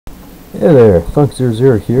Hey there,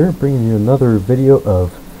 Thunk00 here, bringing you another video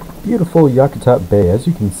of beautiful Yakutat Bay. As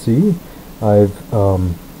you can see, I've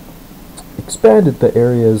expanded the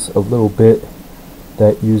areas a little bit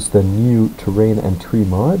that use the new terrain and tree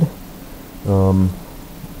mod. Although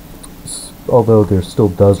there still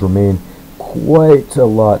does remain quite a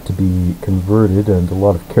lot to be converted, and a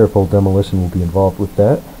lot of careful demolition will be involved with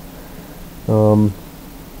that. But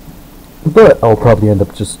I'll probably end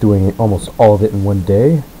up just doing almost all of it in one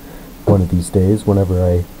day. One of these days, whenever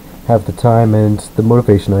I have the time and the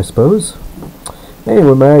motivation, I suppose.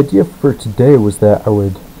 Anyway, my idea for today was that I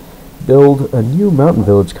would build a new mountain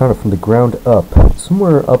village kind of from the ground up,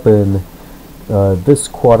 somewhere up in this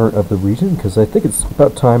quadrant of the region, because I think it's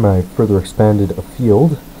about time I further expanded a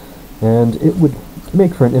field, and it would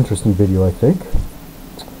make for an interesting video, I think.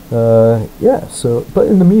 But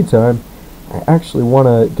in the meantime, I actually want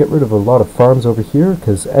to get rid of a lot of farms over here,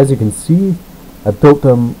 because as you can see, I built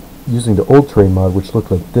them using the old terrain mod, which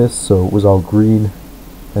looked like this, so it was all green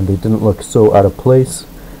and they didn't look so out of place,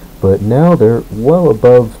 but now they're well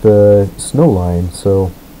above the snow line,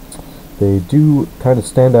 so they do kind of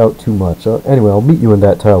stand out too much. Anyway, I'll meet you in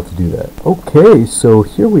that tile to do that. Okay, so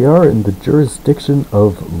here we are in the jurisdiction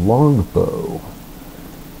of Longbow.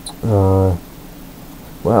 Wow,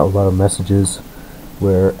 a lot of messages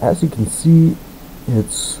where, as you can see,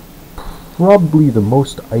 it's probably the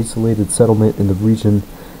most isolated settlement in the region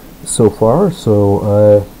so far,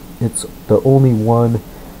 so it's the only one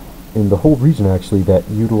in the whole region actually that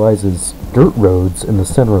utilizes dirt roads in the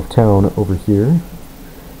center of town over here,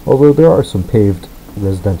 although there are some paved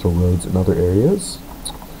residential roads in other areas.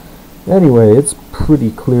 Anyway, it's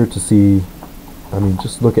pretty clear to see, I mean,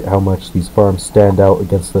 just look at how much these farms stand out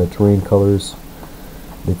against the terrain colors.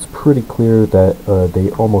 It's pretty clear that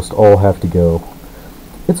they almost all have to go.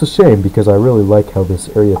 It's a shame because I really like how this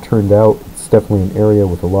area turned out. It's definitely an area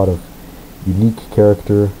with a lot of unique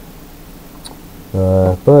character,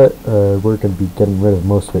 but we're going to be getting rid of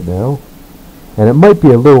most of it now. And it might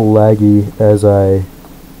be a little laggy as I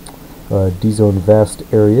dezone vast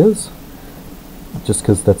areas, just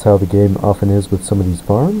because that's how the game often is with some of these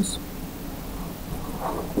farms.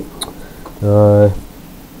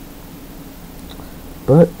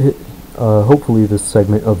 Hopefully this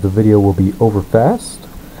segment of the video will be over fast,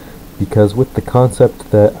 because with the concept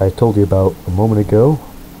that I told you about a moment ago,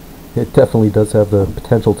 it definitely does have the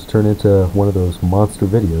potential to turn into one of those monster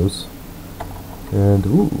videos. And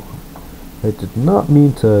ooh, I did not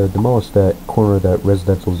mean to demolish that corner of that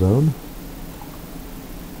residential zone.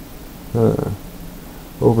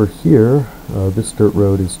 Over here, this dirt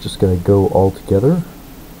road is just going to go all together,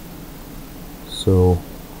 so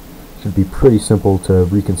it should be pretty simple to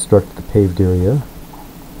reconstruct the paved area.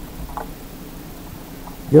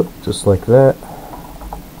 Yep, just like that.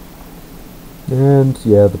 And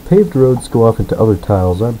yeah, the paved roads go off into other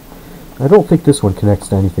tiles. I don't think this one connects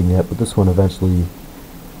to anything yet, but this one eventually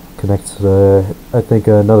connects to, I think,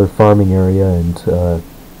 another farming area and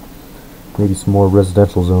maybe some more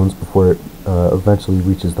residential zones before it eventually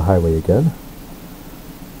reaches the highway again.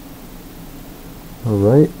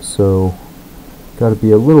 Alright, so gotta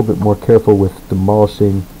be a little bit more careful with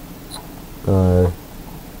demolishing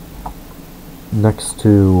next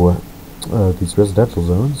to these residential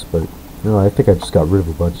zones, but no, I think I just got rid of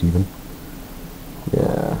a bunch even.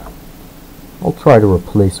 Yeah, I'll try to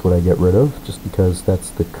replace what I get rid of, just because that's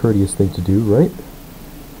the courteous thing to do, right?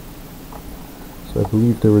 So I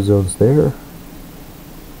believe there were zones there.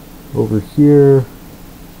 Over here,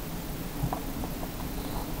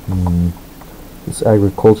 this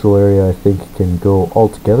agricultural area I think can go all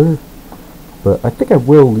together, but I think I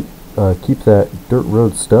will keep that dirt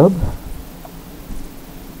road stub,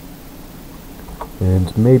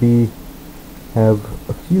 and maybe have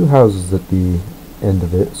a few houses at the end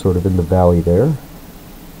of it, sort of in the valley there.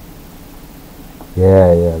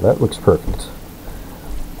 Yeah, that looks perfect.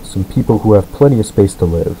 Some people who have plenty of space to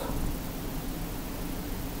live.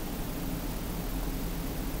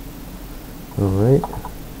 Alright.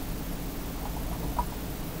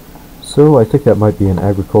 So I think that might be an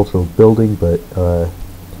agricultural building, but I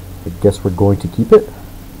guess we're going to keep it.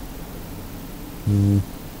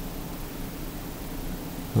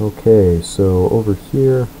 Okay, so over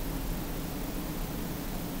here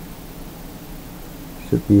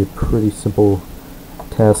should be a pretty simple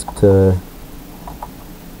task to...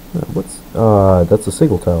 that's a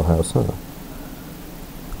single tile house, huh?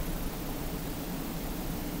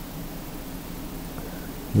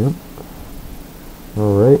 Yep.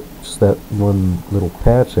 Alright, just that one little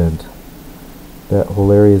patch and that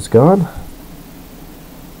whole area is gone.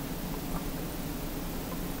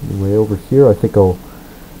 Anyway, over here I think I'll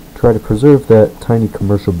try to preserve that tiny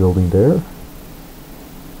commercial building there.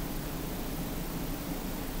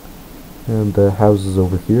 And the houses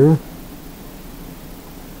over here.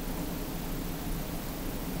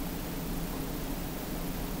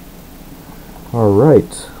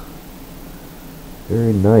 Alright.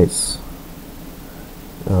 Very nice.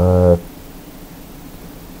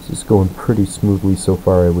 This is going pretty smoothly so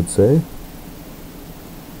far, I would say.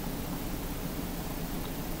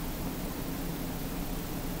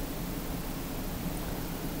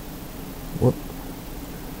 Whoop.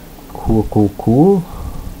 Cool, cool, cool.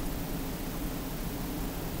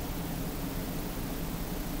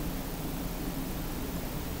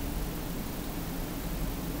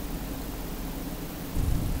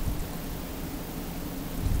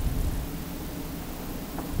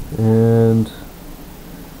 And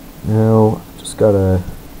now just gotta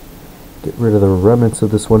get rid of the remnants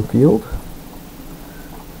of this one field.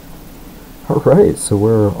 Alright, so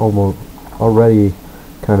we're almost already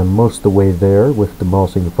kind of most of the way there with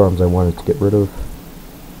demolishing the farms I wanted to get rid of.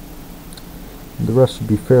 The rest should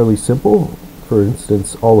be fairly simple. For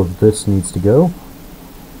instance, all of this needs to go.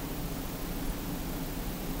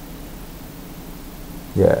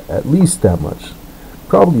 Yeah, at least that much.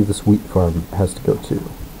 Probably this wheat farm has to go too.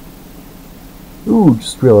 Ooh,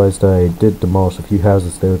 just realized I did demolish a few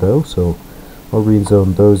houses there though, so I'll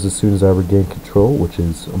rezone those as soon as I regain control, which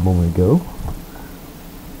is a moment ago.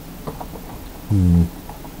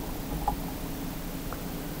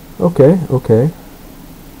 Okay, okay.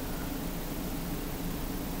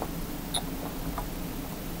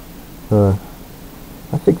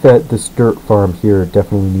 I think that this dirt farm here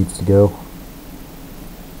definitely needs to go.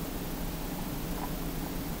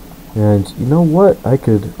 And you know what? I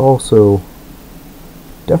could also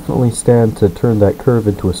definitely stand to turn that curve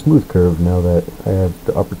into a smooth curve now that I have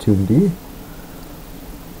the opportunity.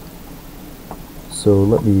 So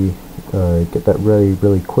let me get that ready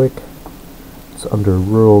really quick. It's under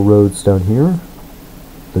rural roads down here.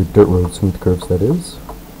 The dirt road smooth curves, that is.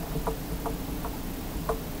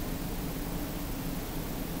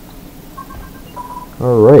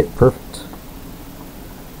 Alright, perfect.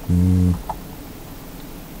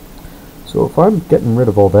 So if I'm getting rid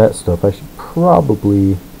of all that stuff, I should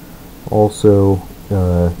probably also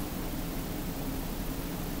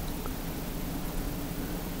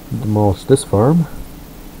demolish this farm.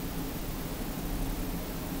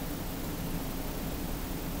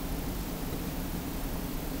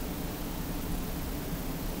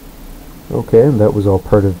 Okay, and that was all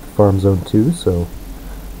part of the farm zone too, so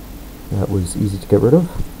that was easy to get rid of.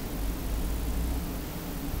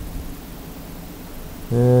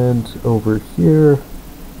 And over here,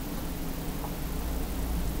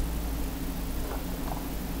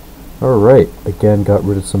 alright, again got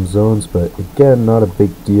rid of some zones, but again not a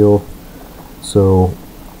big deal. So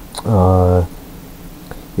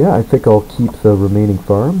yeah, I think I'll keep the remaining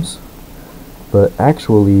farms, but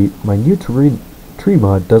actually my new tree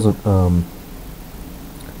mod doesn't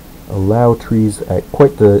allow trees at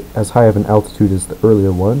quite as high of an altitude as the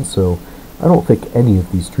earlier one, so I don't think any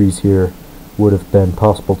of these trees here would have been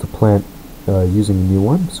possible to plant using a new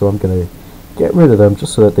one, so I'm going to get rid of them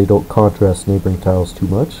just so that they don't contrast neighboring tiles too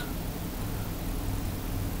much.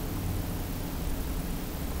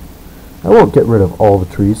 I won't get rid of all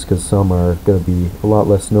the trees because some are going to be a lot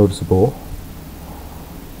less noticeable,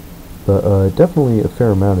 but definitely a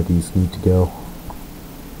fair amount of these need to go.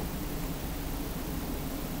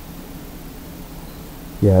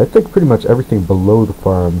 Yeah, I think pretty much everything below the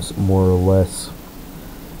farms, more or less,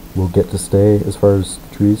 will get to stay as far as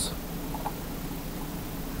trees.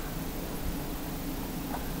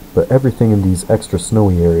 But everything in these extra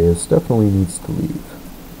snowy areas definitely needs to leave.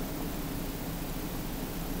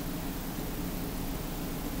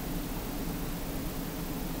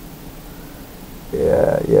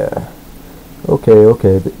 Yeah.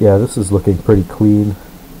 Okay, but yeah, this is looking pretty clean.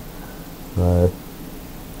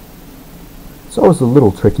 It's always a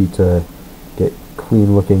little tricky to get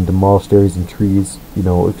clean looking demolished areas and trees, you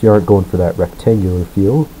know, if you aren't going for that rectangular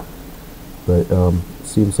feel. But it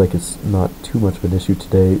seems like it's not too much of an issue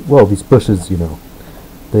today. Well, these bushes, you know,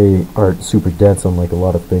 they aren't super dense unlike a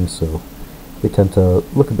lot of things, so they tend to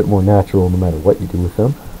look a bit more natural no matter what you do with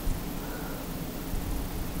them.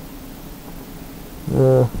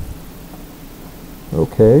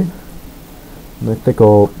 Okay. And I think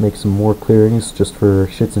I'll make some more clearings just for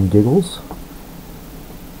shits and giggles.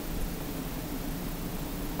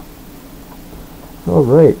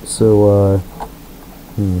 Alright, so,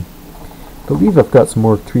 believe I've got some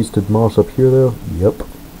more trees to demolish up here though. Yep.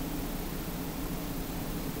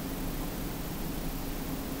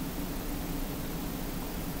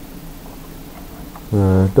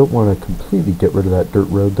 Don't want to completely get rid of that dirt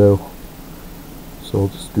road though. So I'll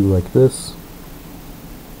just do like this.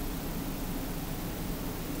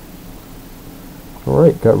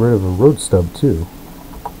 Alright, got rid of a road stub too.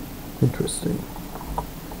 Interesting.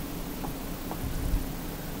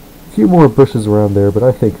 A few more bushes around there, but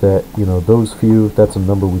I think that, you know, those few, that's a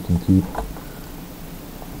number we can keep.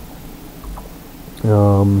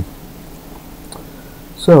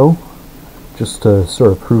 So, just to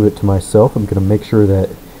sort of prove it to myself, I'm going to make sure that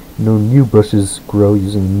no new bushes grow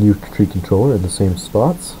using the new tree controller in the same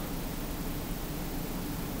spots.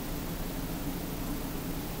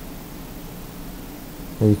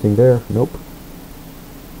 Anything there? Nope.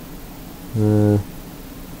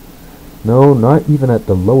 No, not even at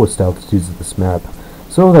the lowest altitudes of this map.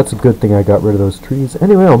 So that's a good thing I got rid of those trees.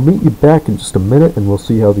 Anyway, I'll meet you back in just a minute and we'll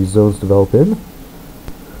see how these zones develop in.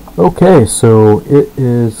 Okay, so it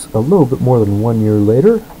is a little bit more than 1 year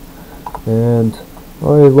later, and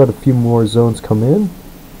I let a few more zones come in.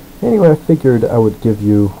 Anyway, I figured I would give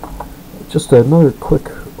you just another quick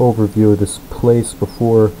overview of this place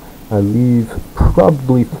before I leave,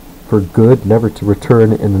 probably for good, never to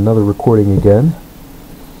return in another recording again.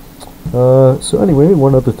 So anyway,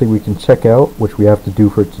 one other thing we can check out, which we have to do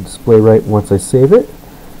for it to display right once I save it,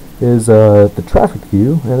 is the traffic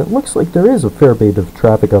view, and it looks like there is a fair bit of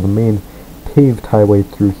traffic on the main paved highway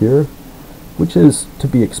through here, which is to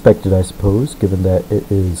be expected, I suppose, given that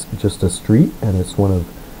it is just a street and it's one of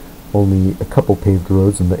only a couple paved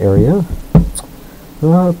roads in the area.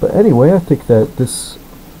 But anyway, I think that this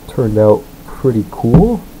turned out pretty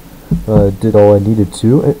cool. Did all I needed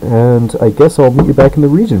to, and I guess I'll meet you back in the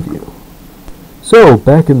region view. So,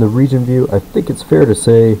 back in the region view, I think it's fair to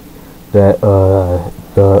say that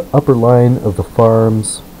the upper line of the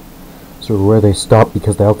farms, sort of where they stop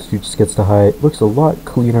because the altitude just gets too high, it looks a lot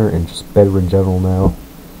cleaner and just better in general now.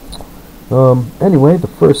 Anyway, the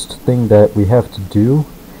first thing that we have to do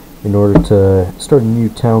in order to start a new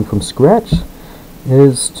town from scratch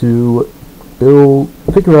is to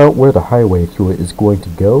figure out where the highway through it is going to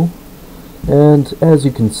go. And as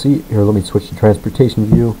you can see, here, let me switch to transportation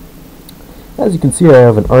view. As you can see, I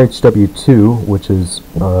have an RHW2, which is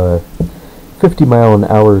 50 mile an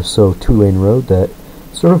hour or so 2-lane road that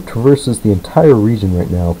sort of traverses the entire region right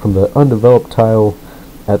now, from the undeveloped tile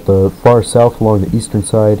at the far south along the eastern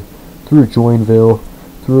side, through Joinville,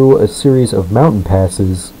 through a series of mountain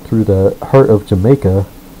passes, through the heart of Jamaica,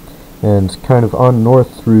 and kind of on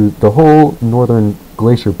north through the whole northern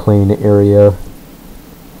glacier plain area,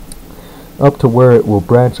 up to where it will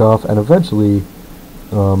branch off, and eventually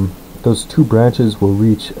those two branches will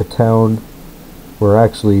reach a town where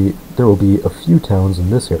actually there will be a few towns in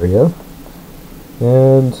this area,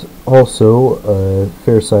 and also a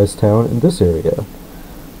fair-sized town in this area,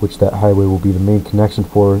 which that highway will be the main connection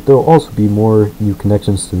for. There will also be more new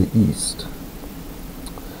connections to the east.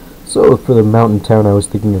 So for the mountain town I was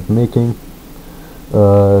thinking of making,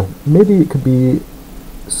 maybe it could be,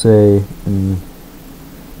 say, in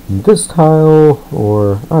this tile,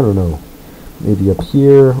 or I don't know, maybe up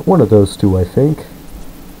here, one of those two I think.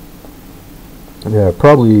 Yeah,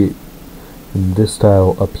 probably in this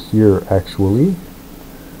tile up here actually.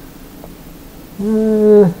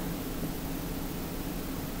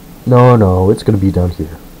 No, it's gonna be down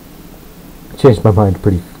here. Changed my mind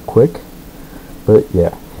pretty quick, but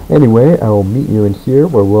yeah. Anyway, I will meet you in here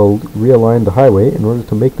where we'll realign the highway in order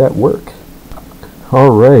to make that work.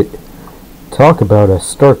 Alright, talk about a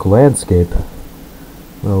stark landscape.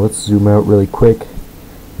 Well, let's zoom out really quick,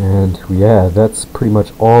 and yeah, that's pretty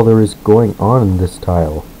much all there is going on in this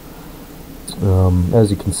tile.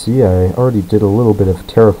 As you can see, I already did a little bit of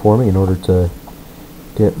terraforming in order to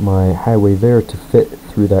get my highway there to fit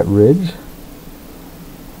through that ridge.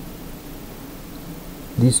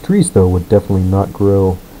 These trees, though, would definitely not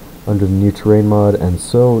grow under the new terrain mod, and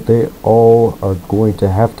so they all are going to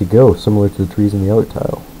have to go, similar to the trees in the other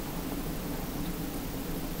tile.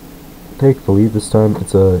 Thankfully, this time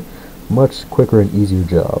it's a much quicker and easier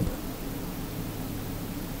job.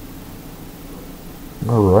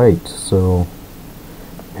 Alright, so,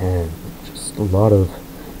 man, just a lot of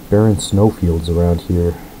barren snowfields around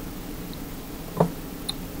here.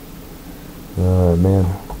 Man,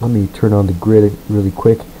 let me turn on the grid really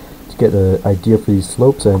quick to get an idea for these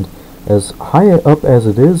slopes, and as high up as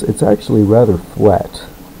it is, it's actually rather flat.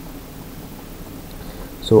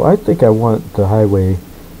 So I think I want the highway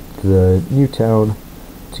to the new town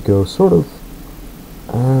to go sort of,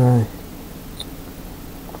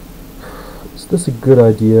 is this a good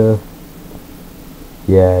idea?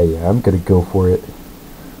 Yeah, I'm gonna go for it.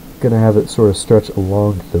 Gonna have it sort of stretch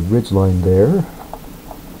along the ridgeline there.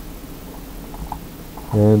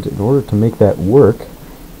 And in order to make that work,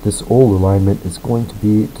 this old alignment is going to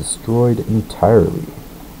be destroyed entirely.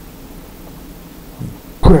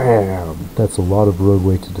 Bam! That's a lot of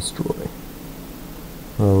roadway to destroy.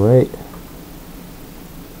 Alright.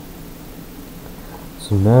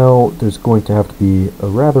 So now there's going to have to be a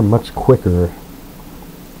rather much quicker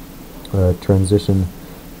transition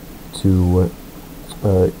to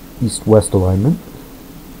east-west alignment.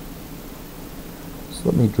 So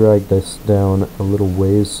let me drag this down a little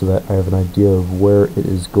ways so that I have an idea of where it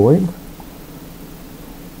is going.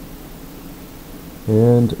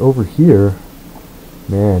 And over here,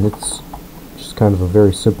 man, it's just kind of a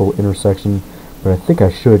very simple intersection, but I think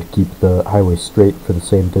I should keep the highway straight for the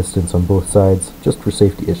same distance on both sides, just for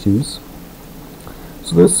safety issues.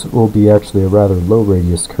 So this will be actually a rather low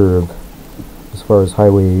radius curve as far as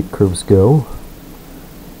highway curves go,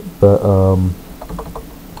 but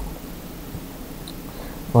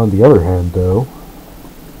on the other hand though,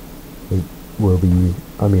 it will be,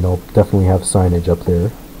 I mean, I'll definitely have signage up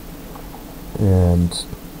there, and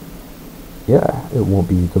yeah, it won't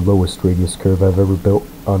be the lowest radius curve I've ever built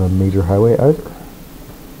on a major highway either.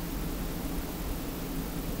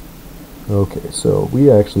 Okay, so we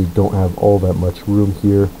actually don't have all that much room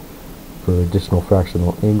here for additional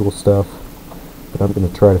fractional angle stuff, but I'm going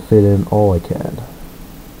to try to fit in all I can.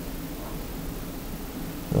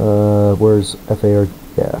 Where's FAR?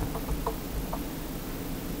 Yeah.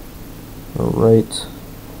 Alright.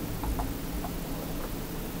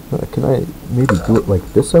 Can I maybe do it like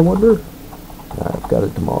this, I wonder? I've got to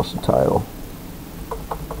demolish the tile.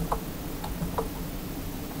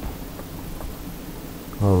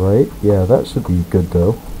 Alright, yeah, that should be good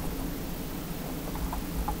though.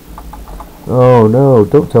 Oh no,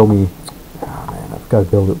 don't tell me. Ah man, I've got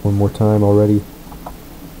to build it one more time already.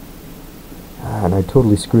 Ah, and I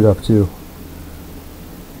totally screwed up too.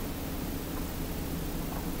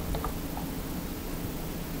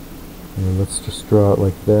 And let's just draw it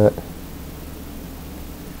like that.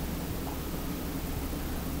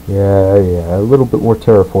 Yeah, a little bit more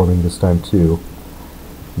terraforming this time too.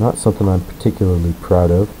 Not something I'm particularly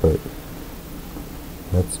proud of, but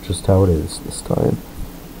that's just how it is this time.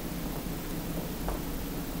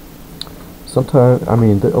 Sometimes, I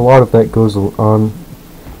mean, a lot of that goes on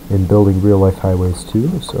in building real-life highways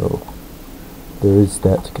too, so there is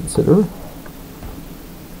that to consider.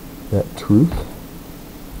 That truth.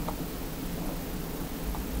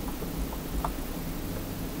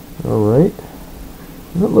 Alright.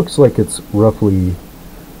 It looks like it's roughly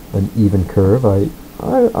an even curve. I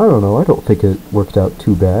don't know, I don't think it worked out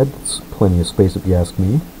too bad. It's plenty of space if you ask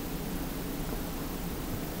me.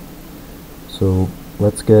 So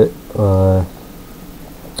let's get the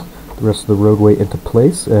rest of the roadway into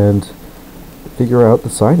place and figure out the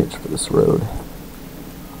signage for this road.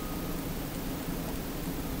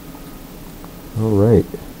 Alright,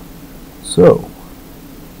 so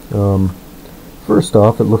first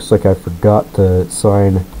off, it looks like I forgot to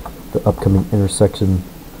sign the upcoming intersection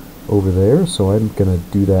over there, so I'm gonna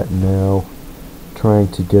do that now, trying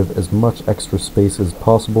to give as much extra space as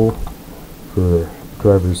possible for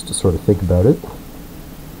drivers to sort of think about it.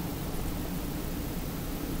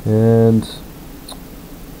 And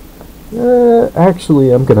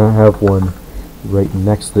actually I'm gonna have one right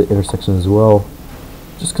next to the intersection as well,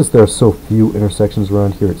 just because there are so few intersections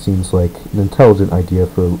around here. It seems like an intelligent idea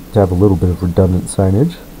to have a little bit of redundant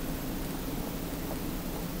signage.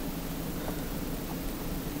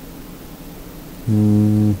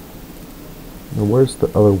 Now where's the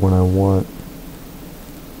other one I want?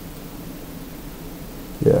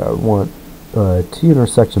 Yeah, I want T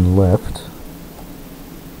intersection left.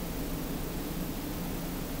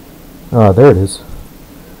 Ah, there it is.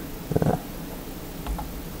 Yeah.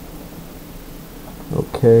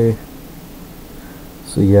 Okay.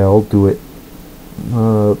 So yeah, I'll do it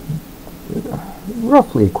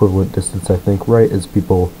roughly equivalent distance, I think, right as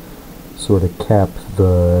people sort of cap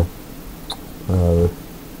the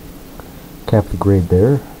grade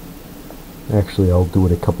there. Actually, I'll do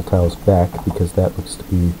it a couple tiles back because that looks to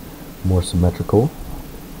be more symmetrical.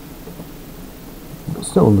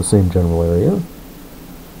 Still in the same general area.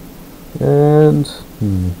 And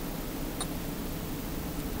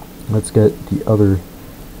let's get the other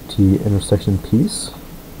T intersection piece.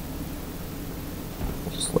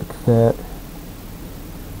 Just like that.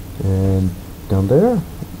 And down there.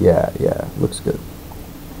 Yeah, looks good.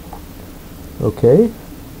 Okay.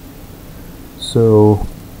 So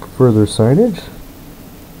further signage.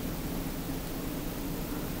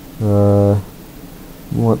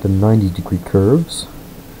 We want the 90-degree curves,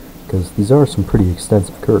 because these are some pretty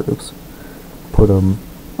extensive curves. Put them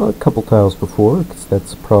a couple tiles before, because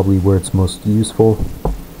that's probably where it's most useful.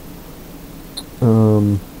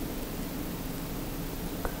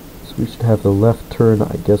 So we should have the left turn,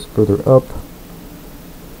 I guess, further up.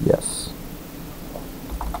 Yes.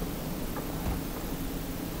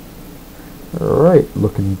 Alright,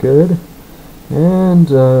 looking good. And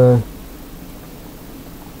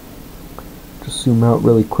just zoom out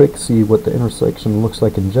really quick, see what the intersection looks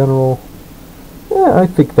like in general. Yeah, I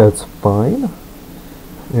think that's fine.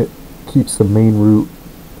 It keeps the main route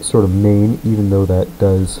sort of main, even though that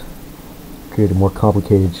does create a more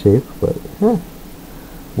complicated shape, but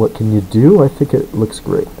what can you do? I think it looks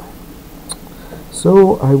great.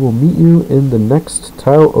 So I will meet you in the next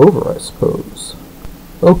tile over, I suppose.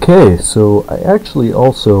 Okay, so I actually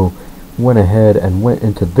also went ahead and went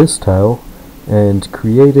into this tile and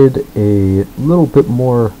created a little bit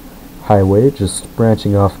more highway, just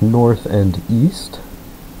branching off north and east,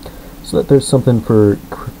 so that there's something for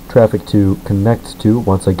traffic to connect to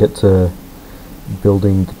once I get to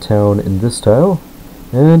building the town in this tile.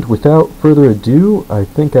 And without further ado, I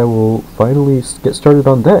think I will finally get started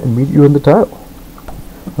on that and meet you in the tile.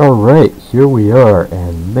 Alright, here we are,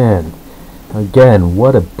 and man, again,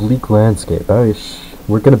 what a bleak landscape.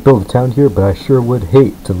 We're going to build a town here, but I sure would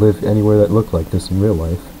hate to live anywhere that looked like this in real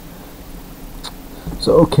life.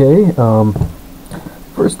 So okay,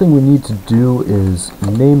 first thing we need to do is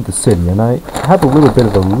name the city, and I have a little bit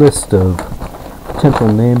of a list of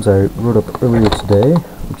potential names I wrote up earlier today,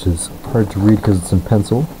 which is hard to read because it's in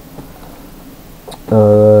pencil.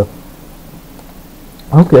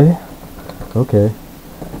 Okay.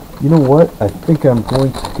 You know what? I think I'm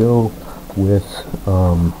going to go with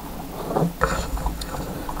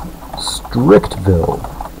Strictville.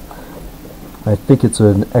 I think it's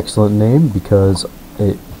an excellent name because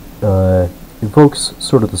it evokes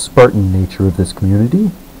sort of the Spartan nature of this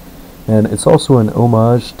community, and it's also an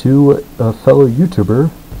homage to a fellow YouTuber,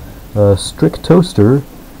 Strict Toaster,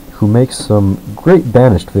 who makes some great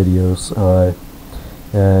Banished videos.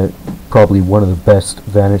 Probably one of the best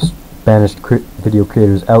Banished video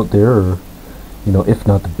creators out there, or if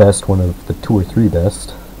not the best, one of the 2 or 3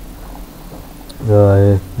 best.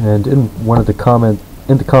 And in one of the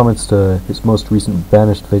comments to his most recent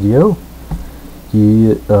Banished video,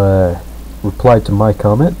 he replied to my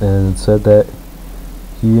comment and said that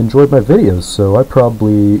he enjoyed my videos, so I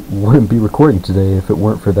probably wouldn't be recording today if it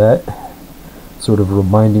weren't for that, sort of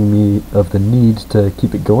reminding me of the need to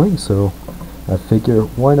keep it going. So I figure,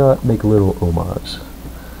 why not make a little homage?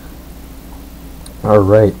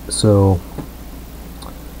 Alright, so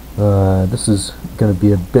this is going to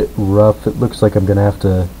be a bit rough. It looks like I'm going to have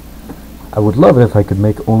to... I would love it if I could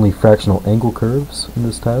make only fractional angle curves in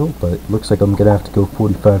this tile, but it looks like I'm going to have to go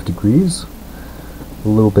 45 degrees, a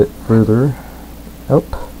little bit further up.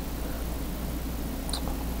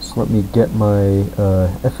 So let me get my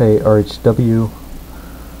FARHW.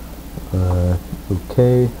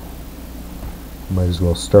 Okay. Might as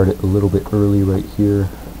well start it a little bit early right here.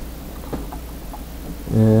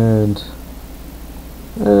 And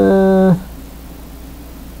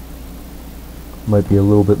might be a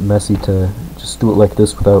little bit messy to just do it like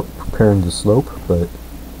this without preparing the slope, but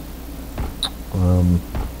I'm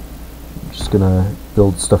just gonna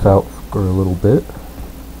build stuff out for a little bit.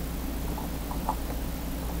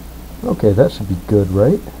 Okay, that should be good,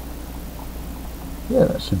 right? Yeah,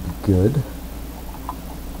 that should be good.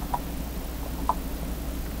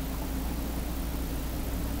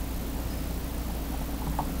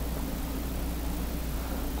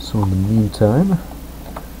 So in the meantime,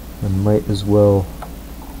 I might as well...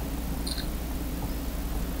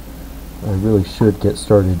 I really should get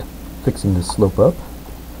started fixing this slope up.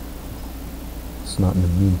 It's not in the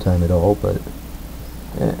meantime at all, but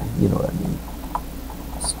you know what I mean.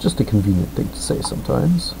 It's just a convenient thing to say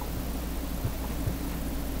sometimes.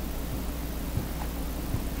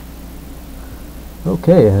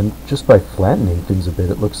 Okay, and just by flattening things a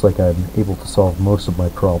bit, it looks like I'm able to solve most of my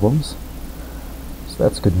problems. So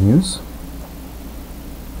that's good news.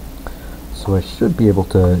 So I should be able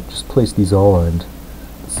to just place these all, and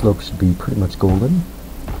the slope should be pretty much golden.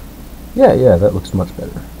 Yeah, that looks much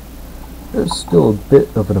better. There's still a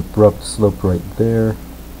bit of an abrupt slope right there,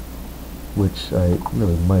 which I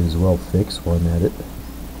really might as well fix while I'm at it.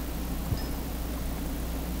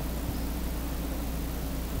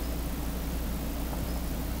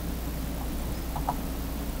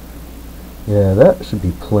 Yeah, that should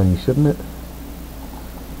be plenty, shouldn't it?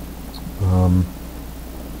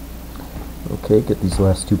 Okay, get these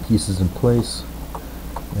last 2 pieces in place,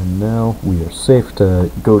 and now we are safe to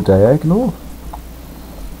go diagonal.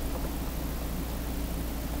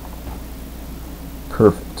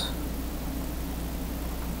 Perfect.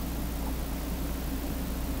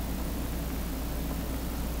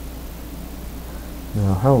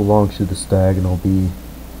 Now, how long should this diagonal be?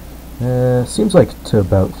 Seems like to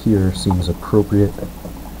about here seems appropriate.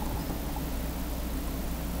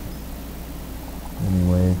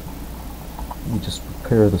 Anyway, let me just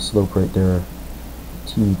prepare the slope right there a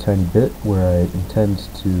teeny tiny bit where I intend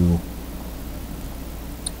to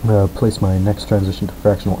place my next transition to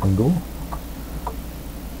fractional angle.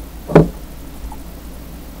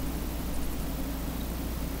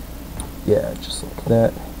 Yeah, just like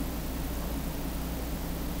that.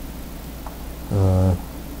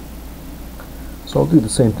 So I'll do the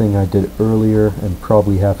same thing I did earlier and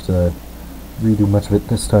probably have to redo much of it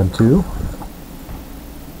this time too.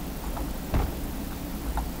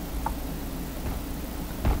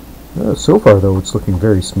 So far though it's looking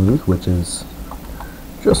very smooth, which is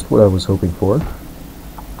just what I was hoping for.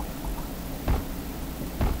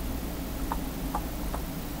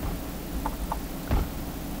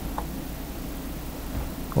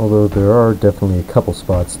 Although there are definitely a couple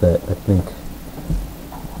spots that I think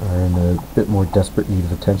are in a bit more desperate need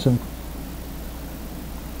of attention.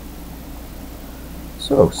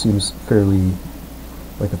 So, seems fairly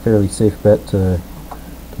like a fairly safe bet to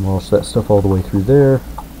demolish that stuff all the way through there.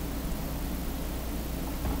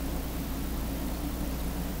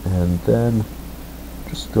 And then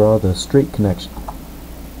just draw the straight connection.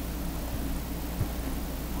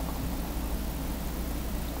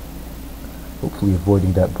 Hopefully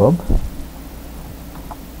avoiding that bump.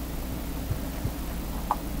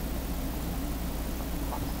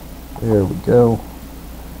 There we go.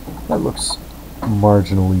 That looks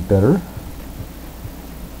marginally better.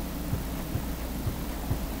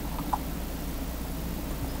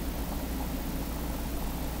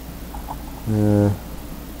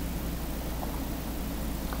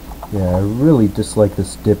 Yeah, I really dislike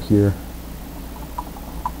this dip here.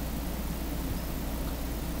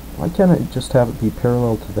 Why can't I just have it be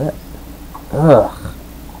parallel to that? Ugh.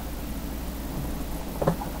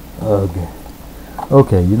 Ugh.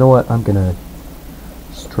 Okay, you know what? I'm gonna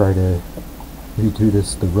just try to redo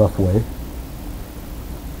this the rough way.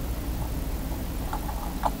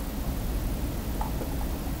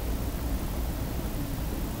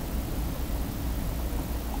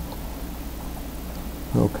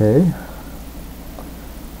 Okay.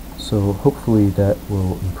 So hopefully that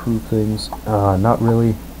will improve things. Not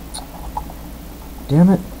really. Damn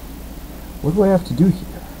it. What do I have to do here?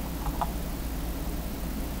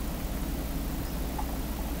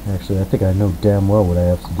 Actually, I think I know damn well what I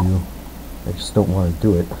have to do. I just don't want to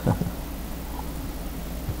do it.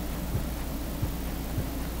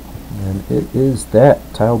 And it is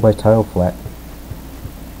that, tile by tile flat.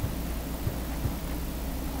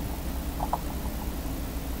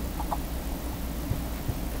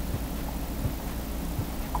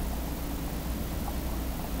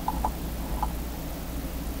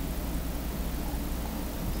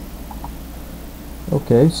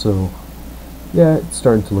 Okay, so yeah, it's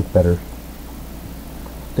starting to look better.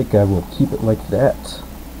 I think I will keep it like that.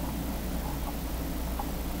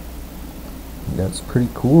 That's pretty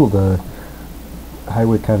cool. The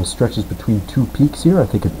highway kind of stretches between two peaks here. I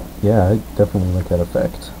think it, yeah, I definitely like that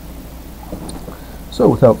effect. So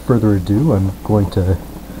without further ado, I'm going to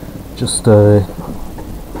just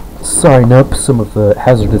sign up some of the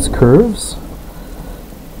hazardous curves.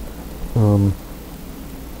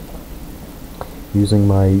 Using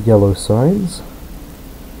my yellow signs.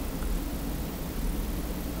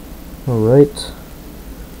 Alright.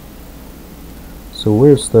 So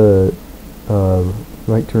where's the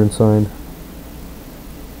right turn sign?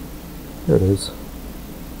 There it is.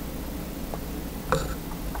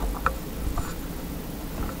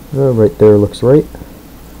 Right there looks right.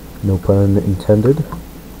 No pun intended.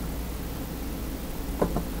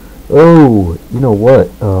 Oh, you know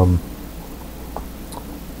what?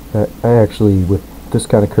 I actually, with this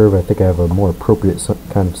kind of curve, I think I have a more appropriate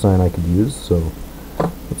kind of sign I could use, so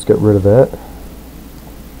let's get rid of that.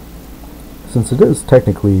 Since it is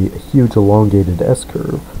technically a huge elongated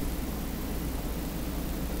S-curve.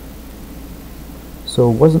 So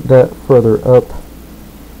wasn't that further up?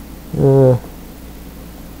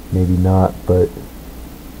 Maybe not, but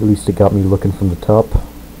at least it got me looking from the top.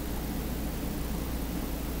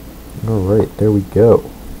 Alright, there we go.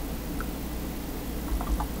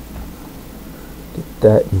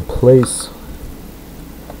 That in place,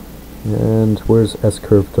 and where's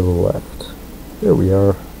S-curve to the left? There we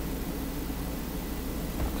are,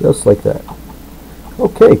 just like that.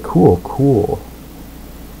 Okay, cool.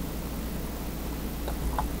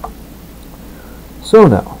 So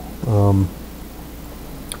now,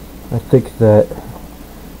 I think that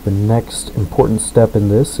the next important step in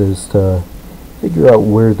this is to figure out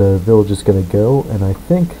where the village is going to go, and I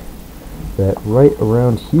think that right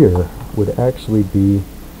around here would actually be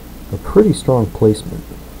a pretty strong placement.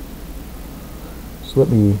 So let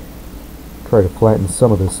me try to flatten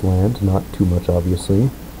some of this land, not too much obviously,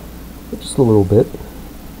 but just a little bit.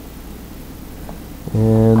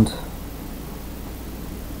 And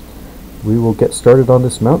we will get started on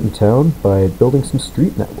this mountain town by building some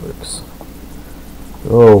street networks.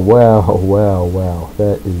 Oh wow, wow, wow,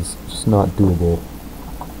 that is just not doable.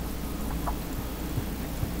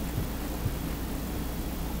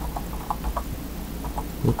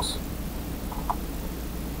 Oops.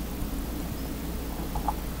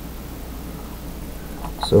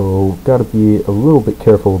 So gotta be a little bit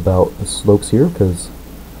careful about the slopes here because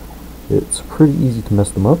it's pretty easy to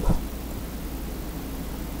mess them up.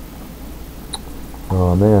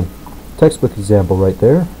 Oh man, textbook example right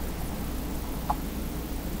there.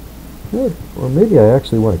 Yeah, or maybe I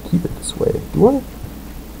actually want to keep it this way. Do I?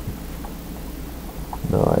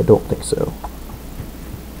 No, I don't think so.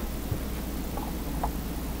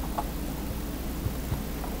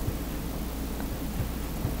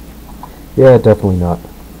 Yeah, definitely not.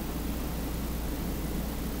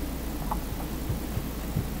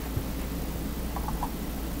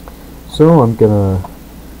 So I'm gonna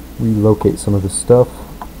relocate some of this stuff.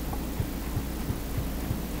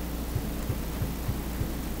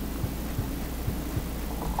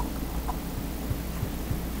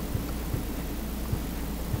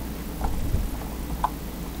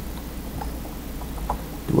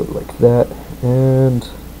 Do it like that, and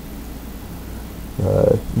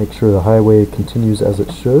make sure the highway continues as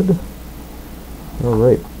it should.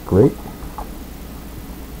 Alright, great.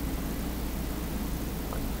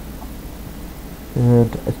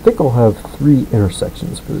 And I think I'll have 3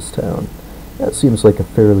 intersections for this town. That seems like a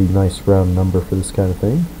fairly nice round number for this kind of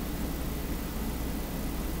thing.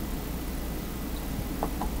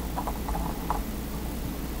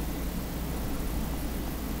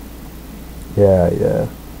 Yeah,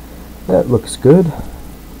 that looks good.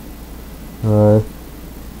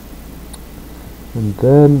 And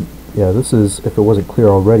then, yeah, this is, if it wasn't clear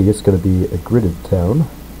already, it's going to be a gridded town.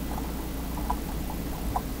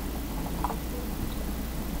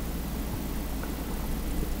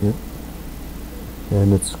 Yep.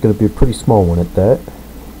 And it's going to be a pretty small one at that.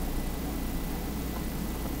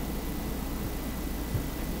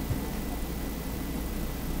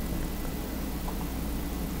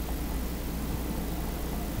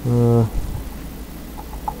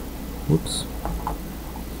 Whoops.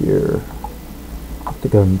 Here. I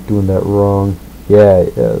think I'm doing that wrong. Yeah,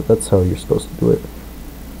 that's how you're supposed to do it.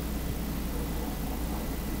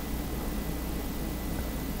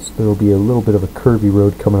 So there'll be a little bit of a curvy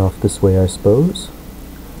road coming off this way, I suppose.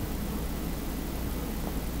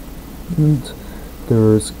 And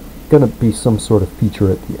there's gonna be some sort of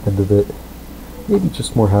feature at the end of it. Maybe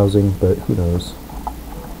just more housing, but who knows.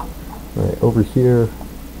 Alright, over here.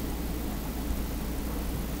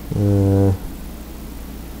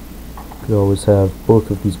 Could always have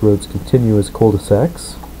both of these roads continue as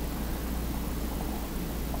cul-de-sacs.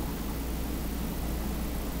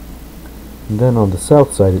 And then on the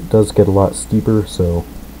south side it does get a lot steeper, so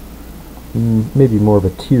maybe more of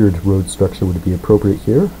a tiered road structure would be appropriate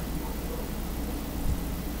here.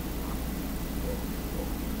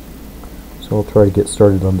 So I'll try to get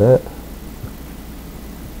started on that.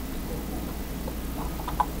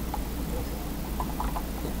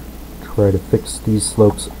 Try to fix these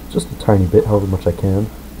slopes just a tiny bit, however much I can.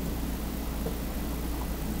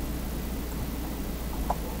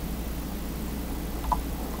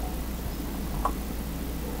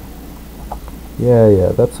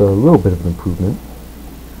 Yeah, that's a little bit of an improvement.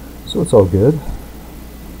 So it's all good.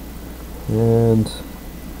 And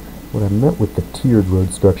what I meant with the tiered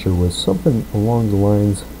road structure was something along the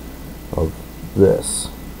lines of this.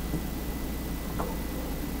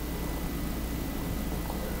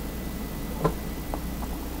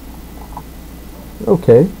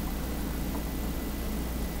 Okay.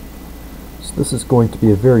 So this is going to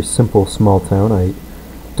be a very simple small town. I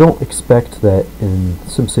don't expect that in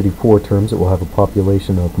SimCity 4 terms it will have a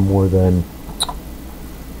population of more than,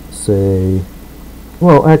 say,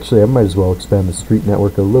 well, actually I might as well expand the street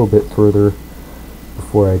network a little bit further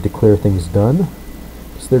before I declare things done,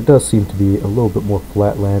 because there does seem to be a little bit more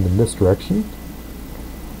flat land in this direction.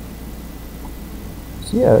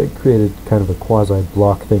 So yeah, I created kind of a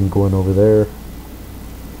quasi-block thing going over there.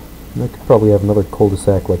 And I could probably have another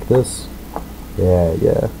cul-de-sac like this.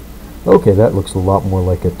 Yeah. Okay, that looks a lot more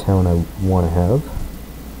like a town I want to have.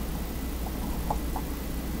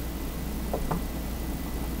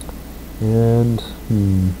 And,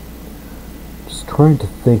 just trying to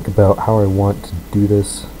think about how I want to do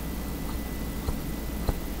this.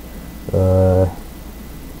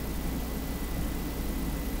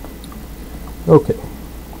 Okay.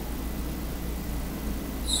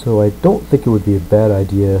 So I don't think it would be a bad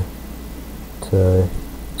idea to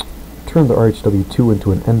turn the RHW2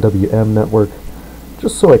 into an NWM network,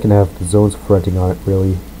 just so I can have the zones fronting on it,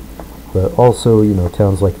 really. But also, you know,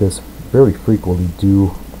 towns like this very frequently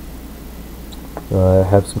do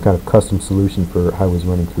have some kind of custom solution for highways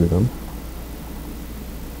running through them.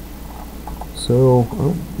 So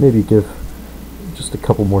I'll maybe give just a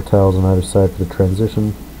couple more tiles on either side for the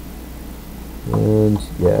transition. And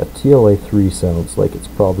yeah, TLA3 sounds like it's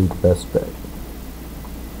probably the best bet.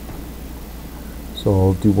 So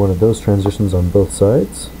I'll do one of those transitions on both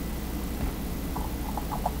sides.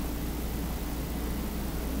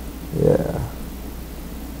 Yeah.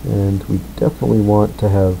 And we definitely want to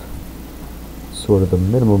have sort of the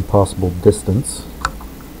minimum possible distance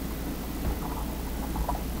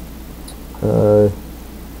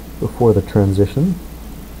before the transition.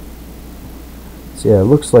 So yeah, it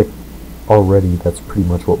looks like already that's pretty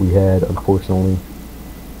much what we had, unfortunately.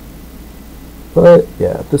 But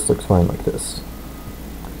yeah, this looks fine like this.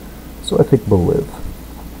 So I think we'll live.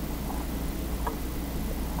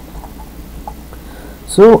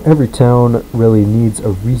 So every town really needs a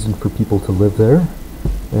reason for people to live there.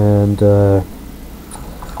 And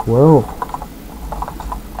well,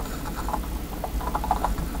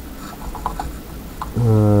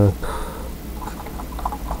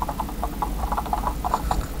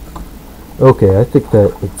 okay, I think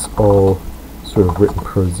that it's all sort of written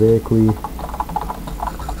prosaically.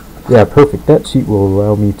 Yeah, perfect. That sheet will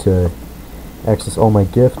allow me to access all my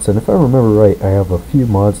gifts, and if I remember right, I have a few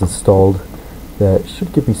mods installed that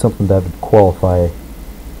should give me something that would qualify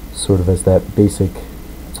sort of as that basic,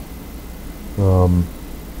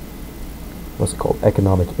 what's it called,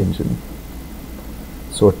 economic engine.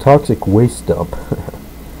 So a toxic waste dump.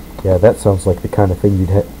 Yeah, that sounds like the kind of thing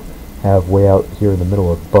you'd have way out here in the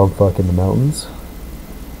middle of bumfuck in the mountains.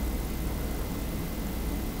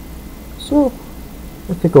 So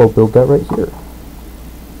I think I'll build that right here.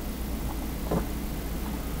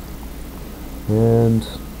 And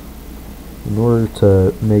in order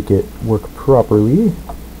to make it work properly,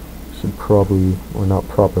 should probably, or not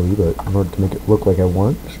properly, but in order to make it look like I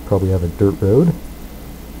want, should probably have a dirt road.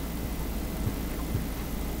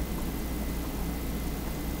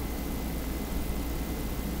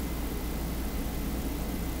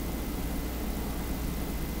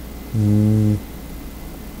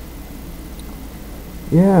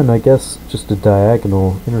 Yeah, and I guess just a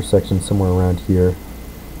diagonal intersection somewhere around here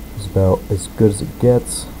is about as good as it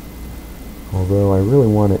gets, although I really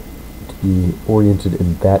want it to be oriented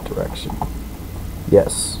in that direction.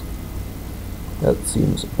 Yes, that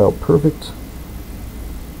seems about perfect.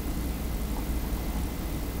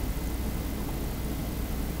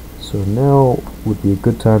 So now would be a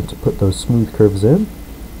good time to put those smooth curves in.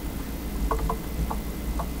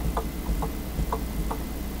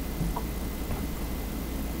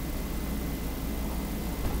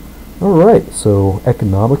 Alright, so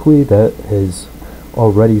economically that is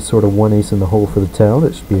already sort of one ace in the hole for the town.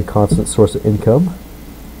 It should be a constant source of income.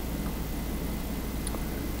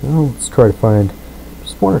 Now let's try to find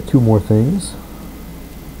just one or two more things.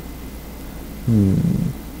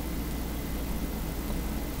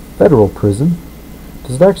 Federal prison.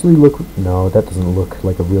 Does it actually look... No, that doesn't look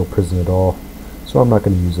like a real prison at all. So I'm not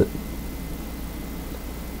going to use it.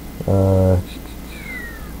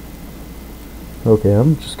 Okay,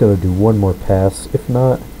 I'm just going to do one more pass. If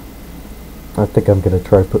not, I think I'm going to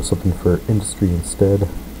try to put something for industry instead.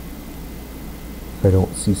 If I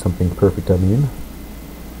don't see something perfect, I mean.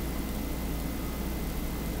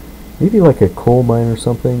 Maybe like a coal mine or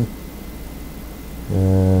something.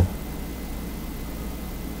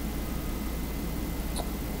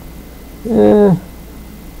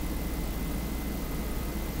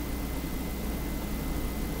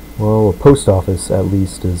 Well, a post office at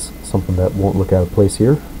least is something that won't look out of place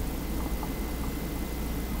here.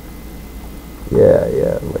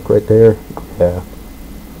 Yeah, like right there. Yeah.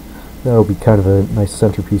 That'll be kind of a nice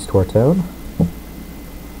centerpiece to our town.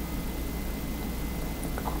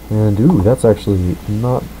 And ooh, that's actually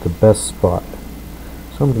not the best spot.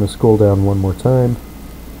 So I'm going to scroll down one more time.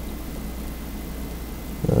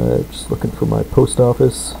 Just looking for my post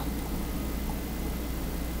office.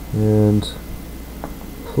 And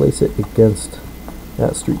place it against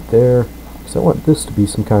that street there, because I want this to be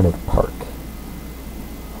some kind of park.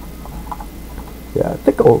 Yeah, I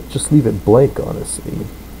think I'll just leave it blank, honestly,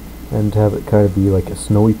 and have it kind of be like a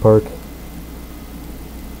snowy park.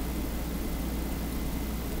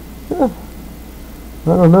 Yeah,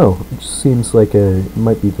 I don't know, it just seems like it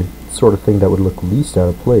might be the sort of thing that would look least out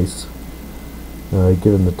of place,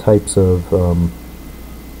 given the types of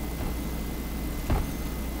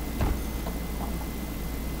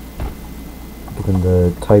given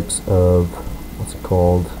the types of, what's it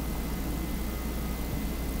called,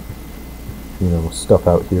 you know, stuff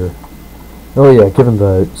out here. Oh yeah, given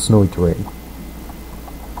the snowy terrain.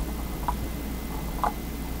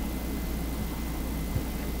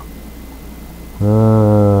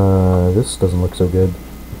 This doesn't look so good.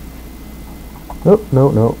 Oh,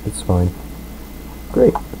 no, it's fine.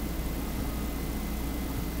 Great.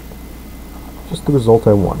 Just the result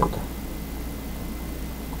I wanted.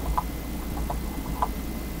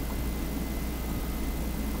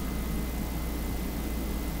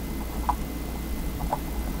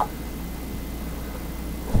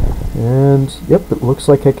 And, yep, it looks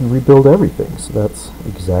like I can rebuild everything, so that's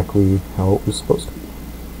exactly how it was supposed to be.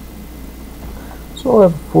 So I'll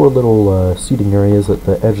have 4 little seating areas at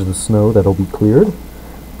the edge of the snow that'll be cleared,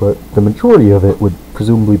 but the majority of it would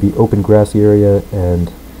presumably be open grassy area,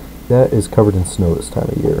 and that is covered in snow this time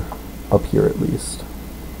of year, up here at least.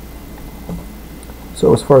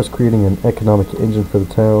 So as far as creating an economic engine for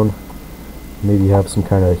the town, maybe have some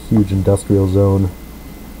kind of huge industrial zone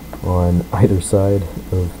on either side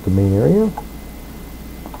of the main area.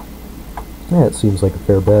 Yeah, it seems like a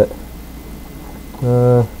fair bet.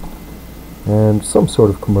 And some sort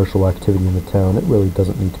of commercial activity in the town. It really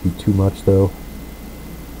doesn't need to be too much, though.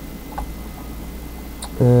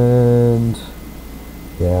 And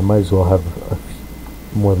yeah, I might as well have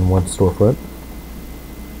more than one storefront.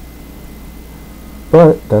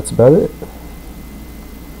 But that's about it.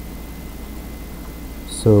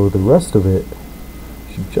 So the rest of it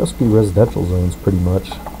should just be residential zones, pretty much.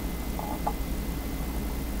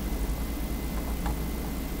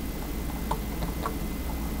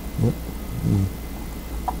 Yep.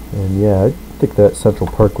 And yeah, I think that Central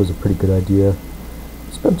Park was a pretty good idea.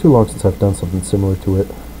 It's been too long since I've done something similar to it.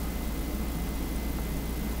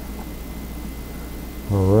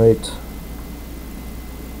 Alright.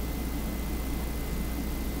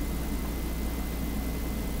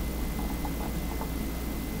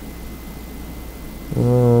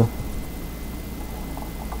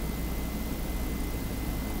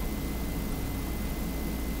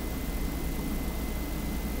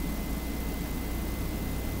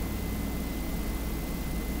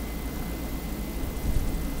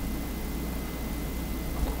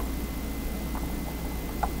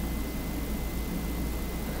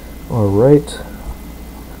 Alright,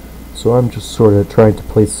 so I'm just sort of trying to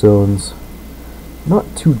place zones not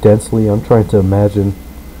too densely. I'm trying to imagine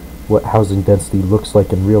what housing density looks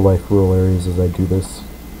like in real life rural areas as I do this.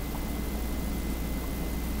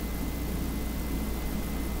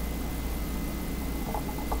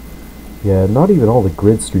 Yeah, not even all the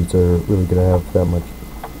grid streets are really going to have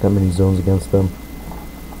that many zones against them.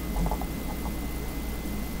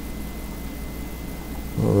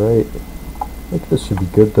 Alright. I think this should be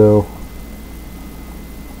good, though.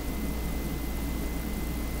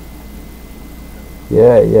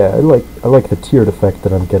 Yeah, I like the tiered effect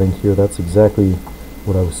that I'm getting here. That's exactly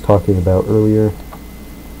what I was talking about earlier.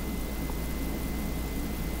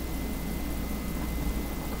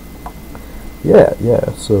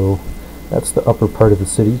 Yeah, so that's the upper part of the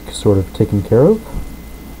city sort of taken care of.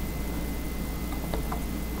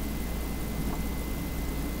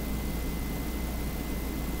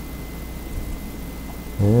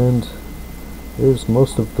 And there's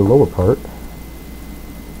most of the lower part.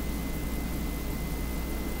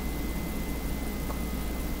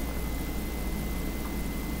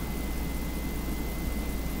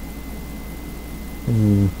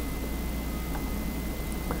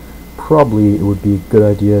 Probably it would be a good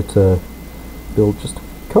idea to build just a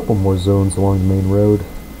couple more zones along the main road,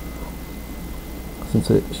 since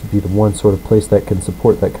it should be the one sort of place that can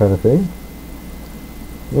support that kind of thing.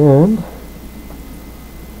 And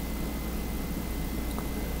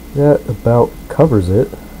that about covers it.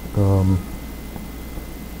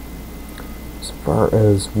 As far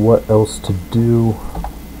as what else to do, I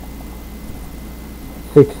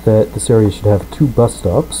think that this area should have 2 bus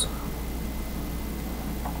stops.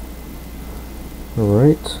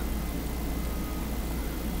 Alright.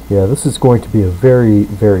 Yeah, this is going to be a very,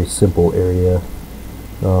 very simple area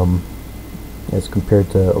as compared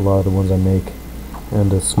to a lot of the ones I make,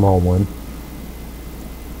 and a small one.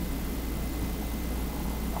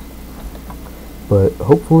 But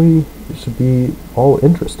hopefully it should be all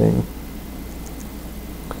interesting.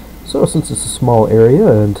 So since it's a small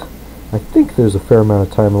area and I think there's a fair amount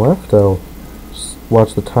of time left, I'll just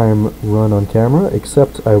watch the time run on camera,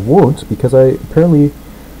 except I won't because I apparently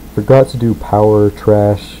forgot to do power,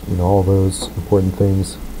 trash, you know, all those important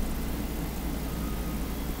things.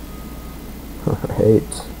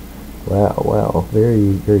 Alright. Wow,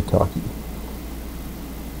 very, very talky.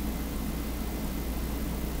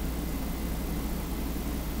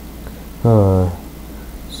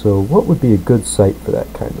 So what would be a good site for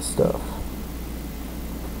that kind of stuff?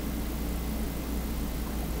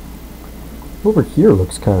 Over here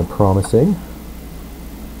looks kind of promising.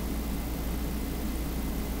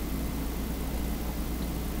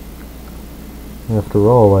 After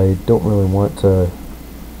all, I don't really want to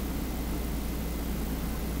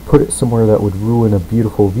put it somewhere that would ruin a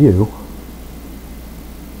beautiful view.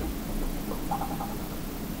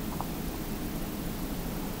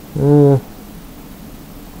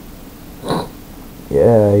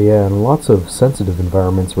 Yeah, and lots of sensitive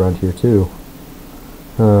environments around here too.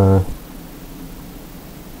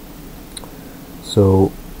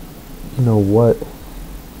 So, you know what?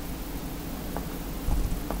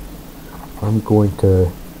 I'm going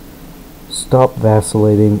to stop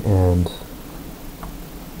vacillating and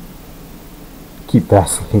keep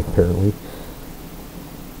vacillating, apparently.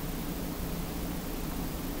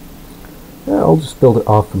 Yeah, I'll just build it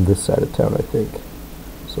off from this side of town, I think.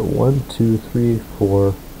 So 1, 2, 3,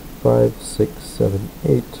 4, 5, 6, 7,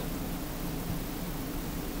 8.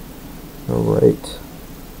 Alright.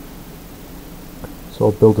 So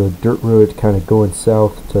I'll build a dirt road kind of going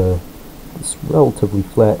south to this relatively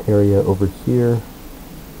flat area over here,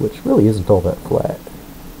 which really isn't all that flat.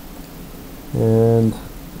 And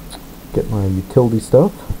get my utility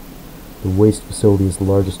stuff. The waste facility is the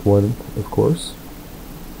largest one, of course.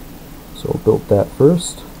 So I'll build that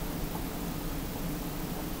first.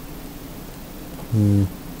 And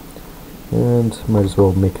might as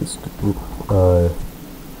well make this road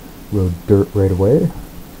dirt right away.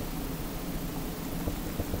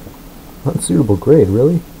 Unsuitable grade,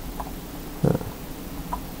 really? Huh.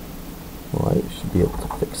 Well, I should be able to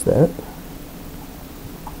fix that.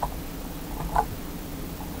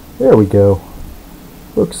 There we go.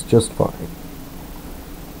 Looks just fine.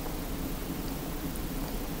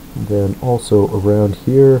 And then also around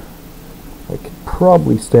here, I could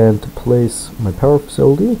probably stand to place my power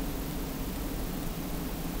facility.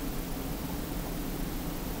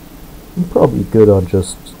 I'm probably good on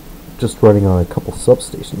just running on a couple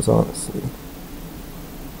substations, honestly.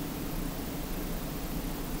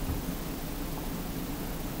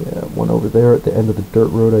 Yeah, one over there at the end of the dirt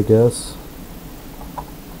road, I guess.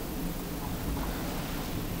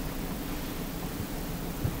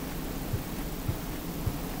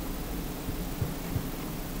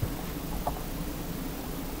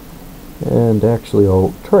 And actually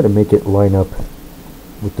I'll try to make it line up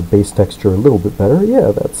with the base texture a little bit better.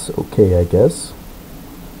 Yeah, that's okay, I guess.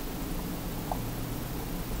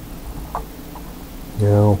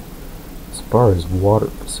 Now, as far as water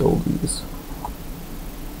facilities,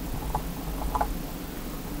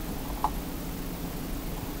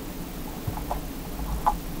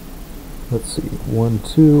 let's see, 1,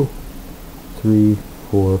 2, 3,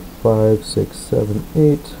 4, 5, 6, 7,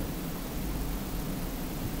 8.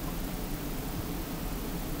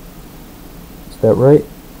 Is that right?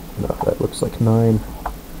 No, that looks like 9.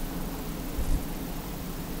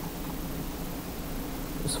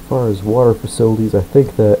 As far as water facilities, I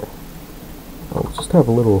think that I'll just have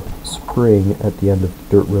a little spring at the end of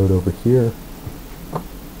the dirt road over here.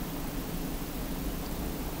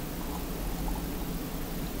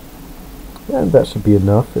 And that should be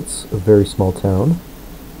enough. It's a very small town.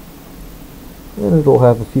 And it'll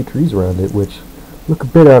have a few trees around it, which look a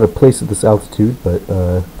bit out of place at this altitude, but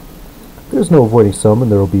there's no avoiding some, and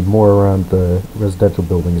there will be more around the residential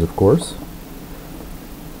buildings, of course.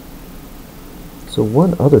 So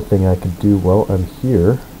one other thing I could do while I'm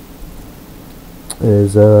here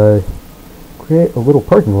is create a little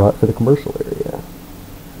parking lot for the commercial area,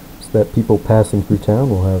 so that people passing through town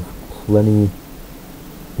will have plenty,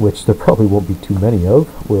 which there probably won't be too many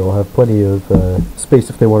of, will have plenty of space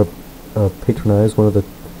if they want to patronize one of the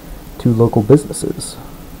 2 local businesses.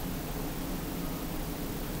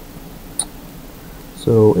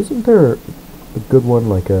 So isn't there a good one,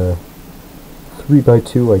 like a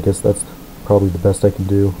 3x2? I guess that's probably the best I can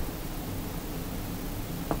do.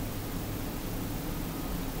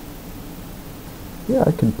 Yeah,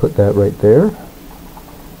 I can put that right there.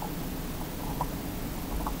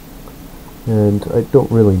 And I don't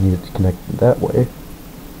really need it to connect that way.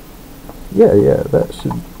 Yeah, that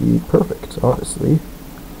should be perfect, honestly.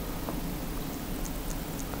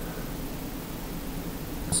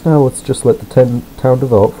 So now let's just let the town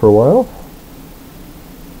develop for a while.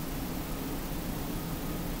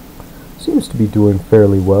 Seems to be doing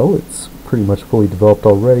fairly well. It's pretty much fully developed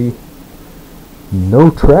already. No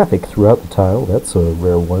traffic throughout the tile. That's a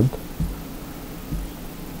rare one.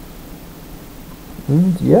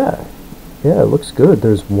 And yeah, it looks good.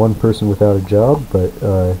 There's one person without a job, but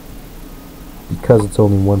because it's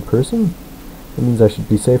only one person, That means I should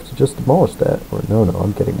be safe to just demolish that. Or no,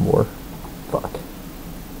 I'm getting more. Fuck.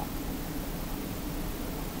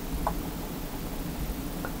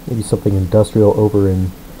 Maybe something industrial over in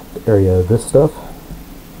the area of this stuff.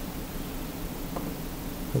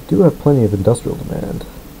 I do have plenty of industrial demand.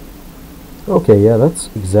 Okay, yeah, that's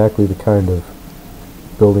exactly the kind of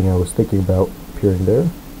building I was thinking about appearing there.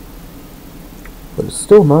 But it's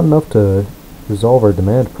still not enough to resolve our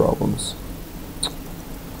demand problems.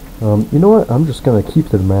 You know what? I'm just going to keep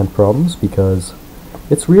the demand problems because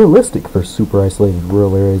it's realistic for super isolated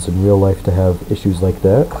rural areas in real life to have issues like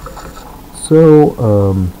that. So,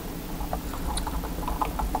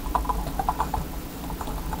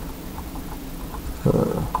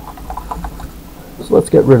 so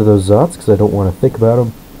let's get rid of those zots because I don't want to think about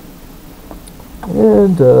them.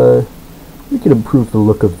 And we can improve the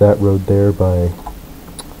look of that road there by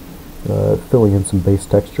filling in some base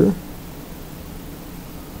texture.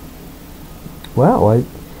 Wow,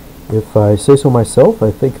 if I say so myself, I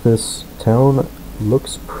think this town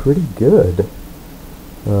looks pretty good.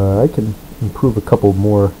 I can improve a couple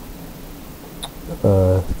more,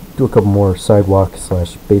 do a couple more sidewalk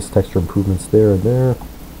 / base texture improvements there and there.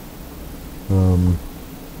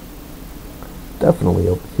 Definitely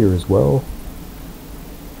over here as well.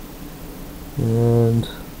 And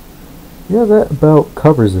yeah, that about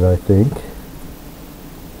covers it, I think.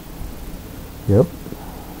 Yep.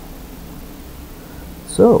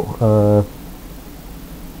 So,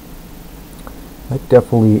 I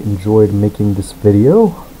definitely enjoyed making this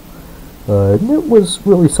video. And it was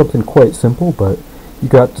really something quite simple, but you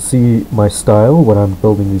got to see my style when I'm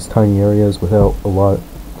building these tiny areas without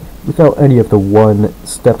any of the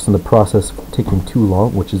steps in the process taking too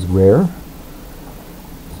long, which is rare.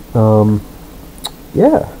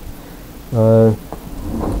 Yeah.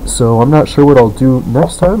 So I'm not sure what I'll do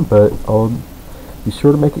next time, but I'll be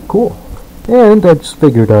sure to make it cool. And I just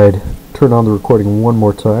figured I'd turn on the recording one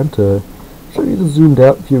more time to show you the zoomed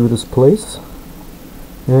out view of this place.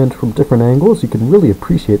 And from different angles, you can really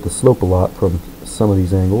appreciate the slope a lot from some of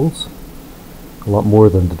these angles. A lot more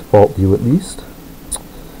than the default view, at least.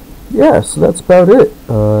 Yeah, so that's about it.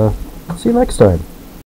 See you next time.